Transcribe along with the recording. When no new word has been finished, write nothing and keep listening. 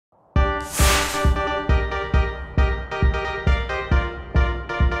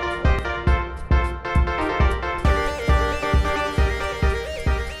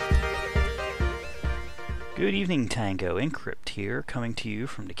Good evening, Tango. Encrypt here, coming to you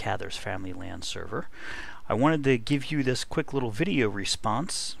from the Cather's Family Land server. I wanted to give you this quick little video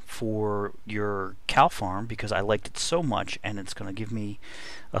response for your cow farm because I liked it so much, and it's going to give me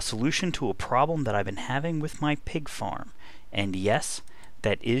a solution to a problem that I've been having with my pig farm. And yes,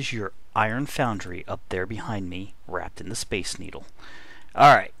 that is your iron foundry up there behind me, wrapped in the Space Needle.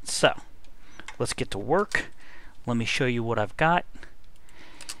 Alright, so let's get to work. Let me show you what I've got.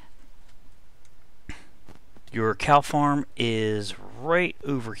 Your cow farm is right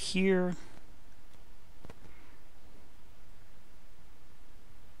over here.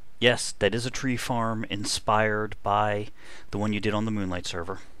 Yes, that is a tree farm inspired by the one you did on the Moonlight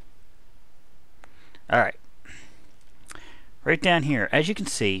server. Alright. Right down here, as you can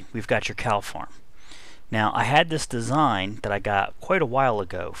see, we've got your cow farm. Now, I had this design that I got quite a while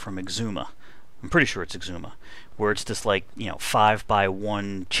ago from Exuma. I'm pretty sure it's Exuma, where it's this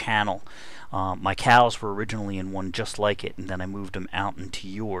 5x1 channel. My cows were originally in one just like it, and then I moved them out into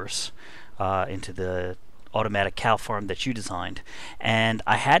yours, into the automatic cow farm that you designed. And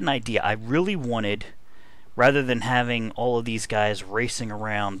I had an idea. I really wanted, rather than having all of these guys racing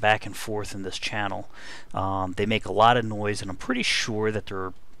around back and forth in this channel, they make a lot of noise, and I'm pretty sure that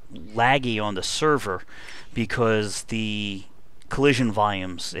they're laggy on the server because the collision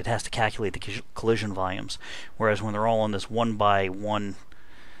volumes, it has to calculate the collision volumes, whereas when they're all on this 1x1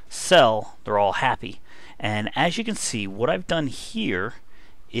 cell, they're all happy. And as you can see, what I've done here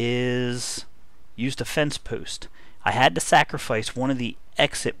is used a fence post. I had to sacrifice one of the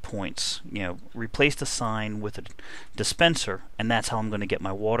exit points, replace the sign with a dispenser, and that's how I'm going to get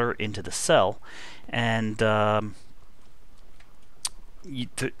my water into the cell. And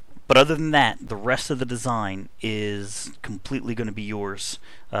but other than that, the rest of the design is completely going to be yours,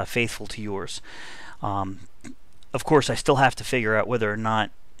 faithful to yours. Of course, I still have to figure out whether or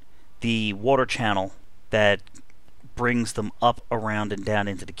not the water channel that brings them up, around, and down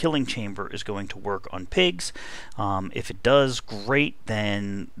into the killing chamber is going to work on pigs. If it does, great,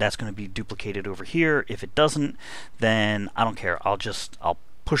 then that's going to be duplicated over here. If it doesn't, then I don't care. I'll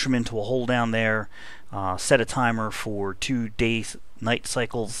push them into a hole down there, set a timer for 2 day-night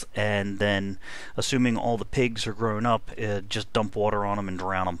cycles, and then, assuming all the pigs are grown up, just dump water on them and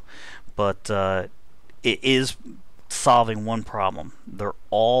drown them. But it is solving one problem. They're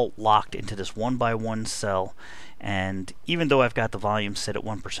all locked into this 1x1 cell, and even though I've got the volume set at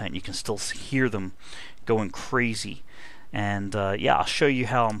 1%, you can still hear them going crazy. And yeah, I'll show you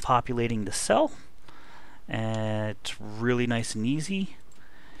how I'm populating the cell. It's really nice and easy.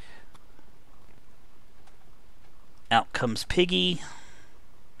 Out comes Piggy.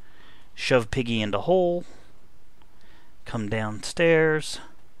 Shove Piggy into hole. Come downstairs.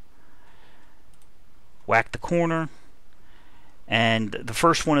 Whack the corner. And the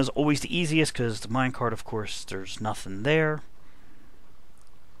first one is always the easiest because the minecart, of course, there's nothing there.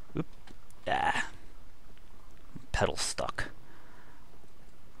 Oop. Ah. Pedal stuck.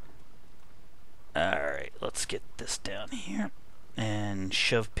 Alright, let's get this down here. And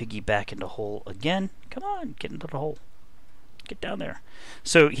shove Piggy back into hole again. Come on, get into the hole. Get down there.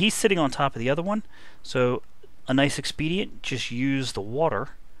 So he's sitting on top of the other one. So a nice expedient, just use the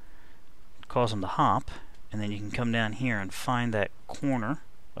water. Cause him to hop. And then you can come down here and find that corner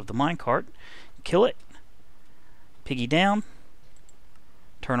of the minecart, kill it, Piggy down,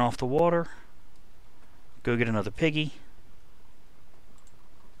 turn off the water, go get another Piggy.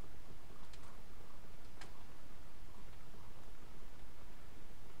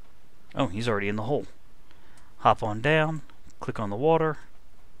 Oh, he's already in the hole. Hop on down, click on the water.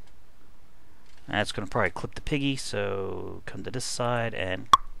 That's going to probably clip the Piggy, so come to this side and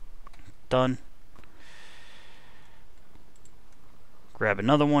done. Grab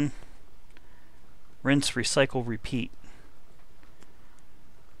another one, rinse, recycle, repeat.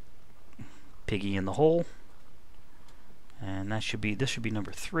 Piggy in the hole, and this should be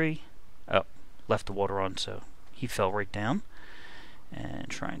number 3. Oh, left the water on, so he fell right down. And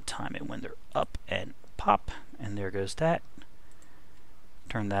try and time it when they're up and pop, and there goes that.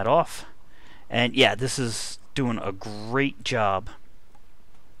 Turn that off, and yeah, this is doing a great job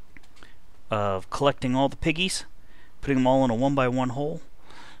of collecting all the piggies, putting them all in a 1x1 hole.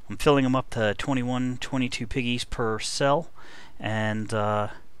 I'm filling them up to 21, 22 piggies per cell, and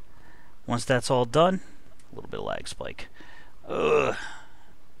once that's all done, a little bit of lag spike. Ugh.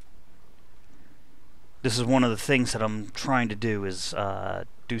 This is one of the things that I'm trying to do is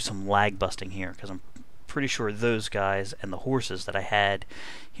do some lag busting here, because I'm pretty sure those guys and the horses that I had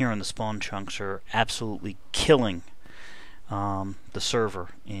here on the spawn chunks are absolutely killing the server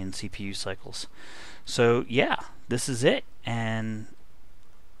in CPU cycles. So yeah, this is it, and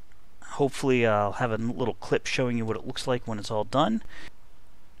Hopefully I'll have a little clip showing you what it looks like when it's all done.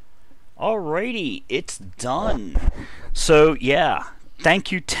 Alrighty, it's done. So yeah,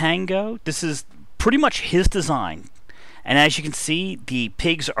 thank you Tango. This is pretty much his design. And as you can see, the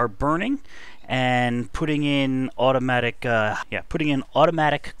pigs are burning and putting in automatic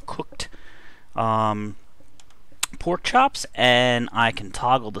cooked pork chops, and I can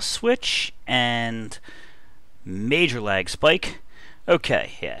toggle the switch and major lag spike.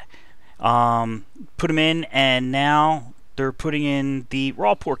 Okay, yeah. Put them in, and now they're putting in the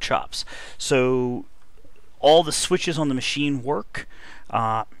raw pork chops. So all the switches on the machine work.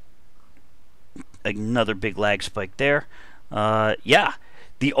 Another big lag spike there. Yeah,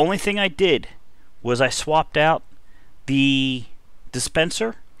 the only thing I did was I swapped out the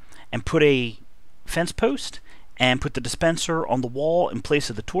dispenser and put a fence post and put the dispenser on the wall in place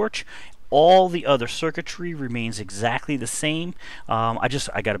of the torch. All the other circuitry remains exactly the same. I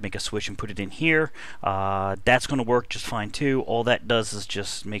got to make a switch and put it in here. That's going to work just fine too. All that does is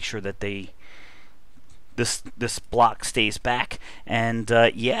just make sure that this block stays back. And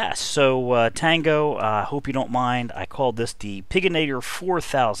yeah, so Tango, hope you don't mind. I called this the Piginator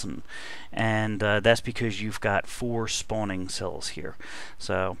 4000, and that's because you've got 4 spawning cells here.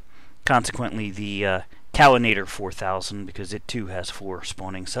 So consequently, the Calinator 4000, because it too has 4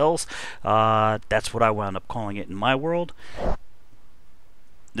 spawning cells. That's what I wound up calling it in my world.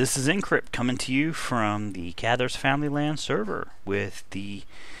 This is Encrypt coming to you from the Cather's Family Land server with the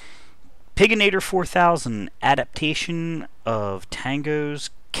Piginator 4000 adaptation of Tango's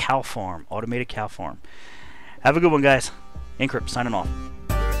cow farm, automated cow farm. Have a good one, guys. Encrypt signing off.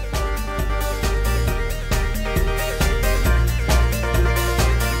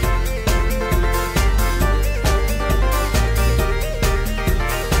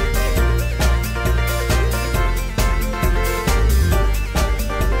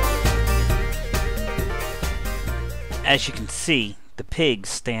 As you can see, the pigs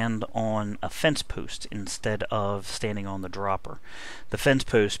stand on a fence post instead of standing on the dropper. The fence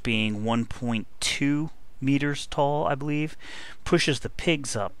post, being 1.2 meters tall, I believe, pushes the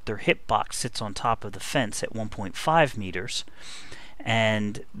pigs up. Their hitbox sits on top of the fence at 1.5 meters,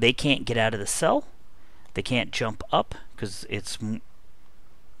 and they can't get out of the cell. They can't jump up because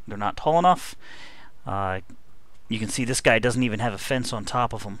they're not tall enough. You can see this guy doesn't even have a fence on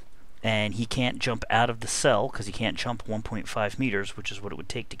top of him, and he can't jump out of the cell because he can't jump 1.5 meters, which is what it would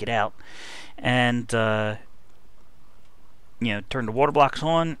take to get out. And turn the water blocks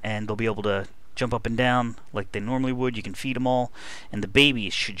on, and they'll be able to jump up and down like they normally would. You can feed them all, and the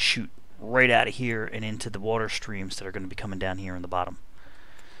babies should shoot right out of here and into the water streams that are going to be coming down here in the bottom.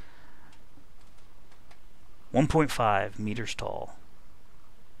 1.5 meters tall.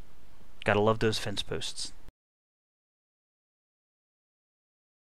 Gotta love those fence posts.